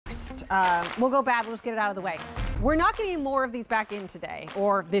just will go bad. We'll just get it out of the way. We're not getting more of these back in today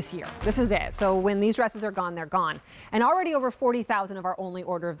or this year. This is it. So when these dresses are gone, they're gone. And already over 40,000 of our only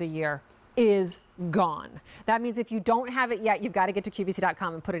order of the year is gone. That means if you don't have it yet, you've got to get to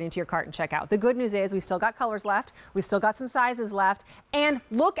QVC.com and put it into your cart and check out. The good news is we still got colors left. We still got some sizes left. And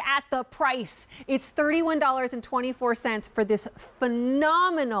look at the price. It's $31.24 for this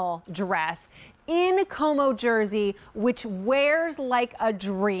phenomenal dress in Como jersey, which wears like a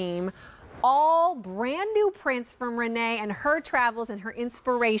dream. All brand new prints from Renee and her travels and her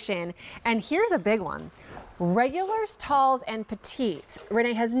inspiration. And here's a big one. Regulars, talls, and petites.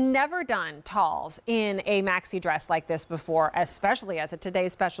 Renee has never done talls in a maxi dress like this before, especially as a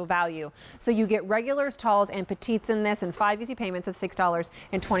today's special value. So you get regulars, talls, and petites in this, and 5 easy payments of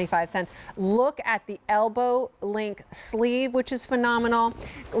 $6.25. Look at the elbow length sleeve, which is phenomenal.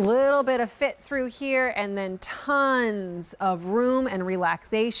 A little bit of fit through here, and then tons of room and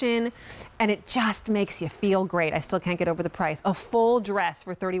relaxation, and it just makes you feel great. I still can't get over the price. A full dress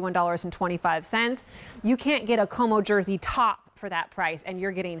for $31.25. You can't get a Como jersey top for that price, and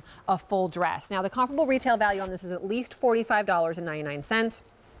you're getting a full dress. Now, the comparable retail value on this is at least $45.99.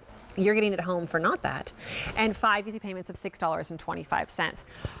 You're getting it home for not that, and 5 easy payments of $6.25.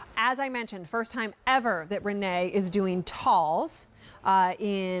 As I mentioned, first time ever that Renee is doing talls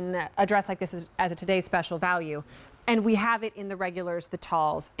in a dress like this as a today's special value, and we have it in the regulars, the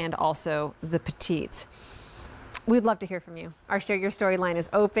talls, and also the petites. We'd love to hear from you. Our Share Your Story line is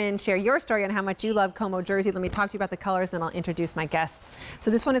open. Share your story on how much you love Como jersey. Let me talk to you about the colors, then I'll introduce my guests.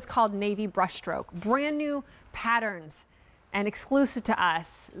 So this one is called Navy Brushstroke. Brand new patterns and exclusive to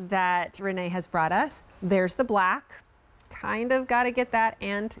us that Renee has brought us. There's the black. Kind of got to get that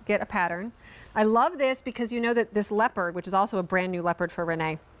and get a pattern. I love this because you know that this leopard, which is also a brand new leopard for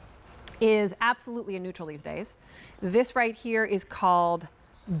Renee, is absolutely a neutral these days. This right here is called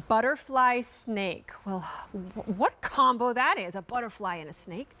Butterfly Snake. Well, what a combo that is, a butterfly and a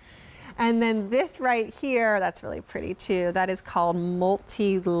snake. And then this right here, that's really pretty too. That is called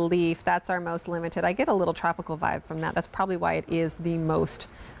Multi-Leaf. That's our most limited. I get a little tropical vibe from that. That's probably why it is the most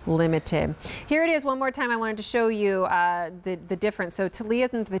limited. Here it is one more time. I wanted to show you the difference. So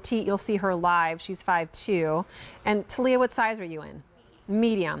Talia's in the petite, you'll see her live. She's 5'2". And Talia, what size are you in?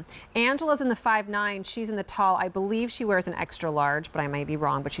 Medium. Angela's in the 5'9". She's in the tall. I believe she wears an extra large, but I may be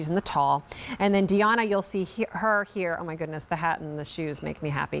wrong, but she's in the tall. And then Deanna, you'll see her here. Oh my goodness, the hat and the shoes make me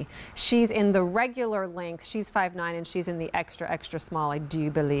happy. She's in the regular length. She's 5'9", and she's in the extra, extra small. I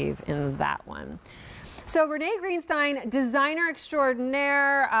do believe in that one. So Renee Greenstein, designer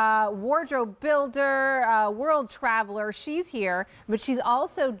extraordinaire, wardrobe builder, world traveler. She's here, but she's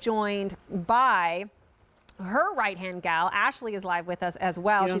also joined by her right-hand gal. Ashley is live with us as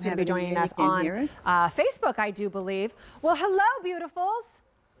well. She's going to be joining us on Facebook, I do believe. Well, hello, beautifuls.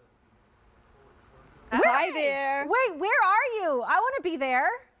 Hi there. Wait, where are you? I want to be there.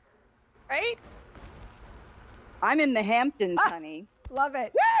 Right? I'm in the Hamptons, honey. Love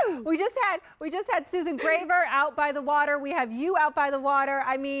it. Woo! We just had Susan Graver out by the water. We have you out by the water.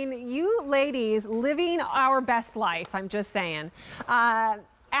 I mean, you ladies living our best life. I'm just saying.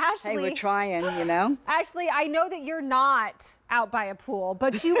 Ashley, hey, we're trying, you know. Ashley, I know that you're not out by a pool,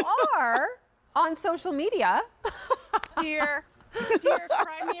 but you are on social media. Here,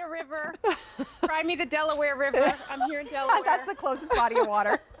 cry me a river. Cry me the Delaware River. I'm here in Delaware. That's the closest body of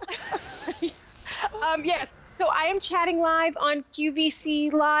water. Yes, so I am chatting live on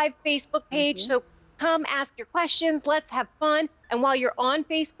QVC Live Facebook page. So come ask your questions. Let's have fun. And while you're on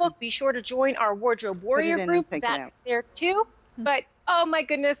Facebook, be sure to join our Wardrobe Warrior group. That's there too. But oh my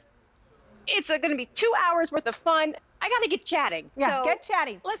goodness, it's going to be 2 hours worth of fun. I got to get chatting. Yeah, so get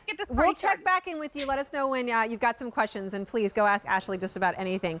chatting. Let's get this party We'll started. check back in with you. Let us know when you've got some questions, and please go ask Ashley just about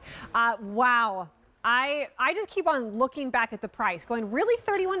anything. Wow. I just keep on looking back at the price, going, really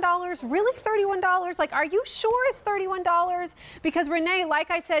 $31? Really $31? Like, are you sure it's $31? Because Renee, like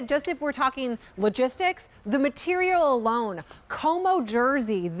I said, just if we're talking logistics, the material alone, Como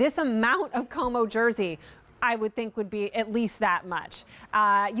jersey, this amount of Como jersey, I would think would be at least that much.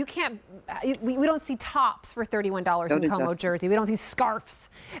 You can't, we don't see tops for $31 in Como jersey. We don't see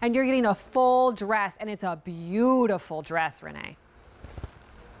scarves. And you're getting a full dress, and it's a beautiful dress, Renee.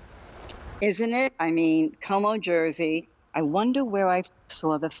 Isn't it? I mean, Como jersey. I wonder where I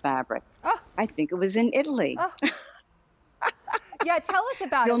saw the fabric. Oh. I think it was in Italy. Oh. Yeah, tell us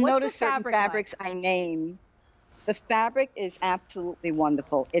about You'll it. What's notice the certain fabric fabrics like? I name. The fabric is absolutely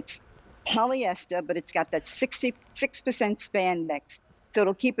wonderful. It's polyester, but it's got that 66% spandex. So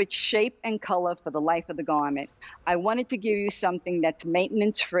it'll keep its shape and color for the life of the garment. I wanted to give you something that's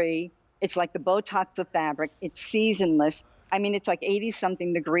maintenance-free. It's like the Botox of fabric. It's seasonless. I mean, it's like 80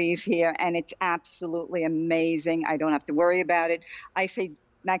 something degrees here, and it's absolutely amazing. I don't have to worry about it. I say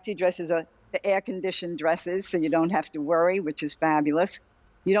maxi dresses are the air conditioned dresses, so you don't have to worry, which is fabulous.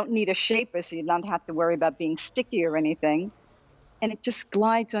 You don't need a shaper, so you don't have to worry about being sticky or anything. And it just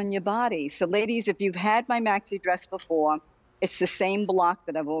glides on your body. So ladies, if you've had my maxi dress before, it's the same block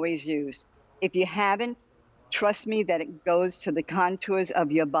that I've always used. If you haven't, trust me that it goes to the contours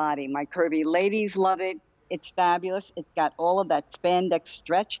of your body. My curvy ladies love it. It's fabulous. It's got all of that spandex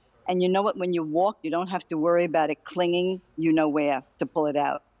stretch. And you know what? When you walk, you don't have to worry about it clinging, you know where to pull it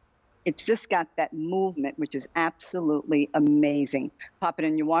out. It's just got that movement, which is absolutely amazing. Pop it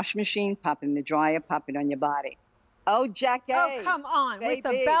in your washing machine, pop it in the dryer, pop it on your body. Oh, Jackie. Oh, come on. Baby. With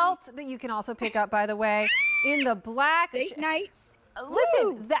the belt that you can also pick up, by the way, in the black. Date night.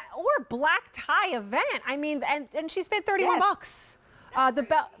 Listen, Woo. that or black tie event. I mean, and she spent 31 Yes. bucks. The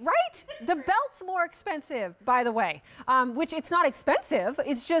belt, right? The belt's more expensive, by the way, which it's not expensive.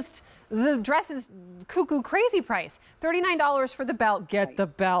 It's just the dress is cuckoo crazy price. $39 for the belt. Get the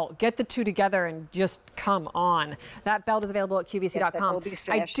belt. Get the two together and just come on. That belt is available at QVC.com. Yes,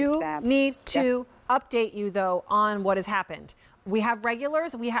 I do need to update you, though, on what has happened. We have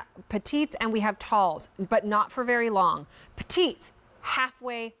regulars, we have petites, and we have talls, but not for very long. Petites,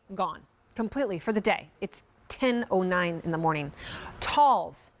 halfway gone, completely for the day. It's 10:09 in the morning.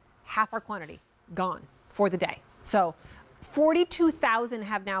 Talls, half our quantity, gone for the day. So 42,000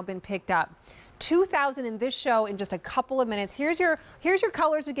 have now been picked up. 2,000 in this show in just a couple of minutes. Here's your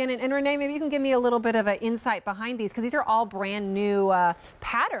colors again. And Renee, maybe you can give me a little bit of an insight behind these, because these are all brand new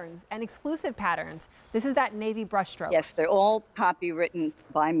patterns and exclusive patterns. This is that navy brushstroke. Yes, they're all copywritten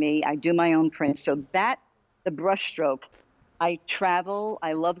by me. I do my own prints. So the brushstroke, I travel.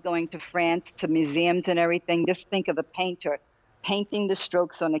 I love going to France, to museums and everything. Just think of a painter painting the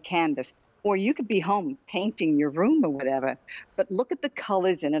strokes on a canvas. Or you could be home painting your room or whatever. But look at the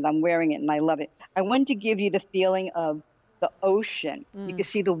colors in it. I'm wearing it and I love it. I want to give you the feeling of the ocean. You can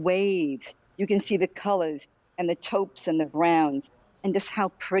see the waves. You can see the colors and the taupes and the browns and just how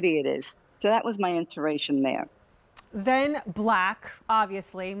pretty it is. So that was my inspiration there. Then black,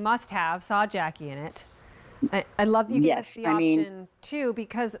 obviously, must have, saw Jackie in it. I love that you gave us the option too,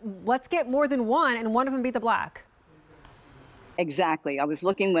 because let's get more than one and one of them be the black. Exactly. I was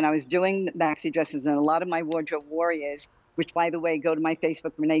looking when I was doing maxi dresses, and a lot of my wardrobe warriors, which, by the way, go to my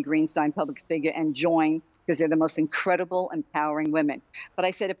Facebook, Renee Greenstein Public Figure, and join, because they're the most incredible, empowering women. But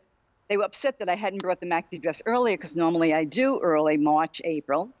I said, if they were upset that I hadn't brought the maxi dress earlier, because normally I do early March,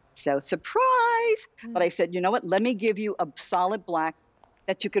 April. So surprise. But I said, you know what? Let me give you a solid black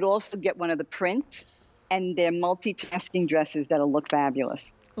that you could also get one of the prints, and they're multitasking dresses that'll look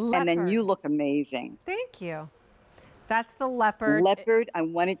fabulous. Leopard. And then you look amazing. Thank you. That's the leopard. Leopard, I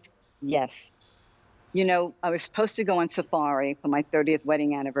wanted, yes. You know, I was supposed to go on safari for my 30th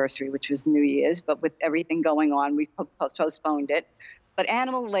wedding anniversary, which was New Year's, but with everything going on, we postponed it. But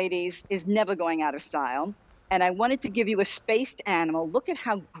animal, ladies, is never going out of style. And I wanted to give you a spaced animal. Look at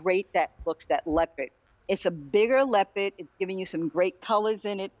how great that looks, that leopard. It's a bigger leopard. It's giving you some great colors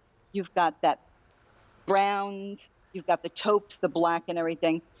in it. You've got that browns, you've got the taupes, the black and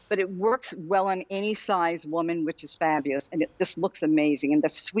everything, but it works well on any size woman, which is fabulous. And it just looks amazing. And the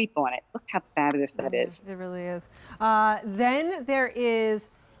sweep on it, look how fabulous that is. It really is. Then there is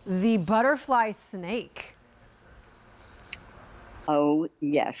the butterfly snake. Oh,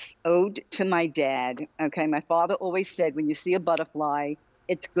 yes. Ode to my dad. Okay. My father always said, when you see a butterfly,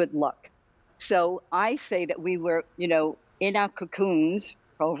 it's good luck. So I say that we were, you know, in our cocoons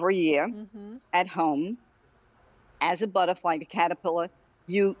for over a year at home as a butterfly, the caterpillar.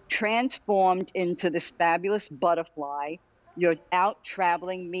 You transformed into this fabulous butterfly. You're out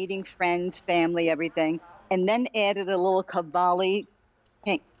traveling, meeting friends, family, everything, and then added a little cavalli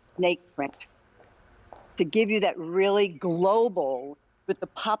pink snake print to give you that really global, with the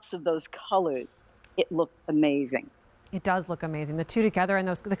pops of those colors. It looked amazing. It does look amazing. The two together, and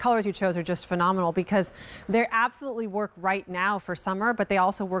the colors you chose are just phenomenal, because they absolutely work right now for summer, but they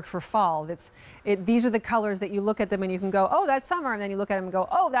also work for fall. These are the colors that you look at them and you can go, oh, that's summer, and then you look at them and go,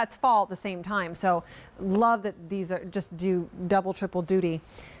 oh, that's fall at the same time. So love that these are just do double, triple duty.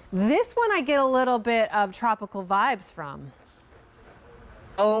 This one I get a little bit of tropical vibes from.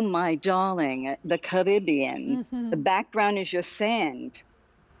 Oh, my darling, the Caribbean. The background is your sand.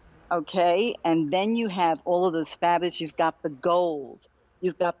 Okay, and then you have all of those fabulous. You've got the golds,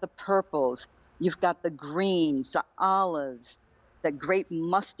 you've got the purples, you've got the greens, the olives, the great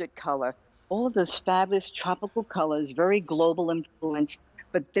mustard color, all of those fabulous tropical colors, very global influence.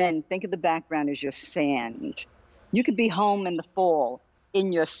 But then think of the background as your sand. You could be home in the fall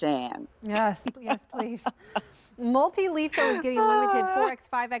in your sand. Yes, yes, please. Multi-leaf, though, is getting limited. 4X,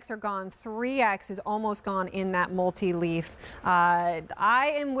 5X are gone. 3X is almost gone in that multi-leaf.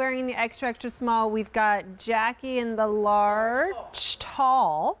 I am wearing the extra, extra small. We've got Jackie in the large,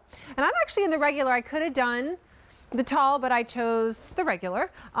 tall. And I'm actually in the regular. I could have done the tall, but I chose the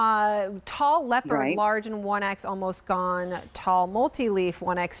regular. Tall leopard, large and 1X almost gone. Tall multi-leaf,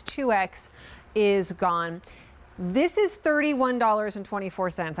 1X, 2X is gone. This is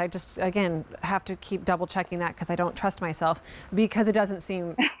 $31.24. I just, again, have to keep double checking that because I don't trust myself because it doesn't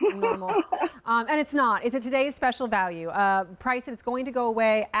seem normal. And it's not. It's a today's special value. Price that's going to go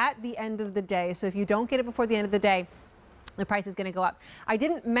away at the end of the day. So if you don't get it before the end of the day, the price is going to go up. I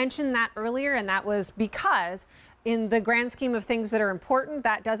didn't mention that earlier, and that was because in the grand scheme of things that are important,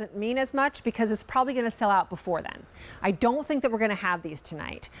 that doesn't mean as much because it's probably going to sell out before then. I don't think that we're going to have these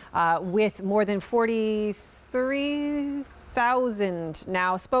tonight with more than 43,000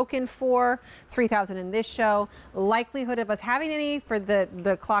 now spoken for, 3,000 in this show. Likelihood of us having any for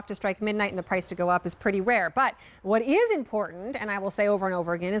the clock to strike midnight and the price to go up is pretty rare. But what is important, and I will say over and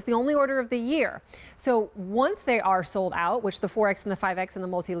over again, is the only order of the year. So once they are sold out, which the 4X and the 5X and the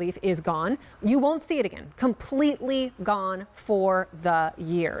multi-leaf is gone, you won't see it again. Completely gone for the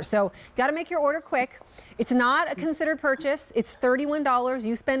year. So got to make your order quick. It's not a considered purchase. It's $31.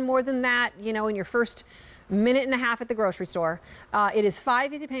 You spend more than that, you know, in your first minute and a half at the grocery store. It is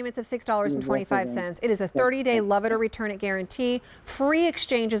 5 easy payments of $6.25. It is a 30-day love it or return it guarantee. Free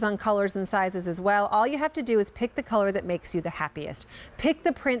exchanges on colors and sizes as well. All you have to do is pick the color that makes you the happiest. Pick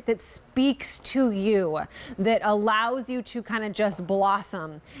the print that speaks to you, that allows you to kind of just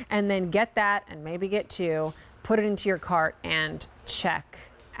blossom, and then get that and maybe get two, put it into your cart and check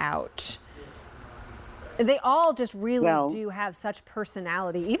out. They all just really do have such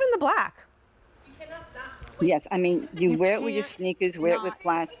personality, even the black. Yes, I mean, you wear it with your sneakers, wear it with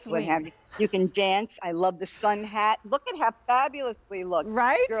flats, what have you. You can dance. I love the sun hat. Look at how fabulous we look.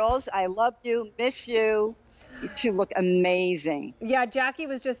 Right? Girls, I love you, miss you. You two look amazing. Yeah, Jackie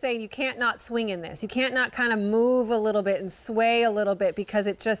was just saying you can't not swing in this. You can't not kind of move a little bit and sway a little bit because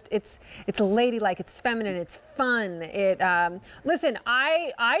it's ladylike, it's feminine, it's fun. Listen,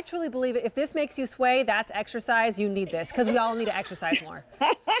 I truly believe it. If this makes you sway, that's exercise. You need this because we all need to exercise more.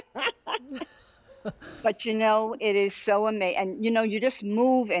 But you know, it is so amazing. And you know, you just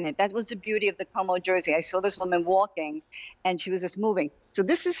move in it. That was the beauty of the Como jersey. I saw this woman walking and she was just moving. So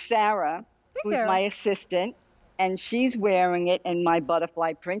this is Sarah, who's my assistant, and she's wearing it in my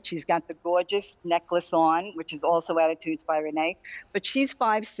butterfly print. She's got the gorgeous necklace on, which is also Attitudes by Renee. But she's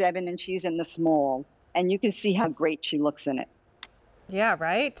 5'7" and she's in the small. And you can see how great she looks in it. Yeah,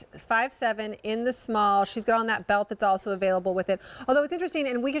 right. 5'7" in the small. She's got on that belt that's also available with it. Although it's interesting,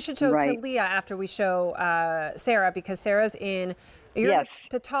 and we should show Talia after we show Sarah, because Sarah's in.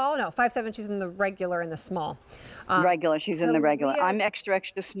 To tall? No, 5'7". She's in the regular and the small. Regular. She's in the regular. I'm extra,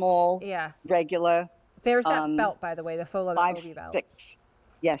 extra small. Yeah. Regular. There's that belt, by the way, the faux leather Obi belt. 5'6".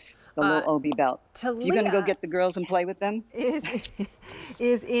 Yes, the little Obi belt. Talia, you're going to go get the girls and play with them? Is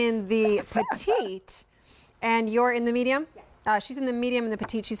in the petite, and you're in the medium? Yes. She's in the medium and the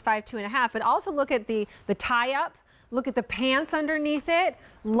petite. She's 5'2.5". But also look at the tie-up. Look at the pants underneath it.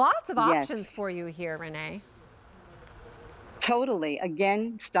 Lots of options for you here, Renee. Totally.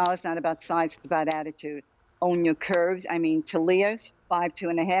 Again, style is not about size, it's about attitude. Own your curves. I mean, Talia's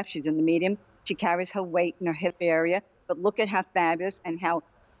 5'2.5". She's in the medium. She carries her weight in her hip area. But look at how fabulous and how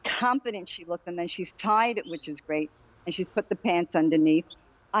confident she looks. And then she's tied it, which is great. And she's put the pants underneath.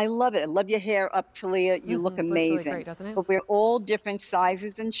 I love it. I love your hair up, Talia. You look amazing. Looks really great, doesn't it? But we're all different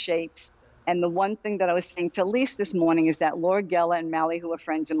sizes and shapes. And the one thing that I was saying to Elise this morning is that Laura Geller and Mally, who are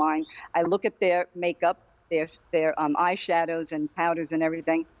friends of mine, I look at their makeup, their eyeshadows and powders and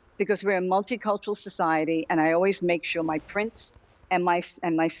everything, because we're a multicultural society, and I always make sure my prints and my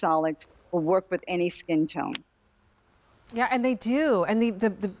solids will work with any skin tone. Yeah, and they do. And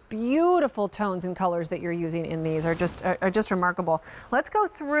the beautiful tones and colors that you're using in these are just remarkable. Let's go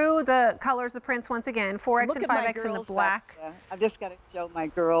through the colors, the prints once again. 4X and 5X in the black. I've just got to show my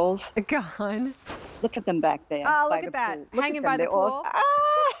girls. Gone. Look at them back there. Oh, look at that. Hanging by the pool.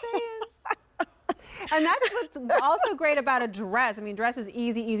 Just saying. And that's what's also great about a dress. I mean, dress is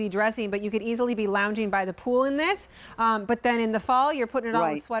easy dressing, but you could easily be lounging by the pool in this. But then in the fall, you're putting it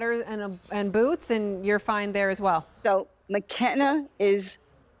on with sweaters and boots, and you're fine there as well. So McKenna is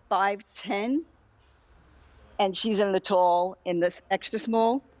 5'10", and she's in the tall, in this extra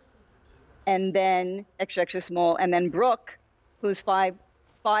small, and then extra small, and then Brooke, who's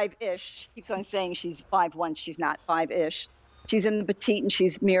five-ish. She keeps on saying she's 5'1". She's not, 5-ish. She's in the petite, and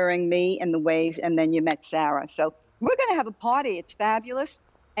she's mirroring me in the waves, and then you met Sarah. So we're going to have a party. It's fabulous.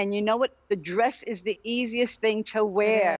 And you know what? The dress is the easiest thing to wear.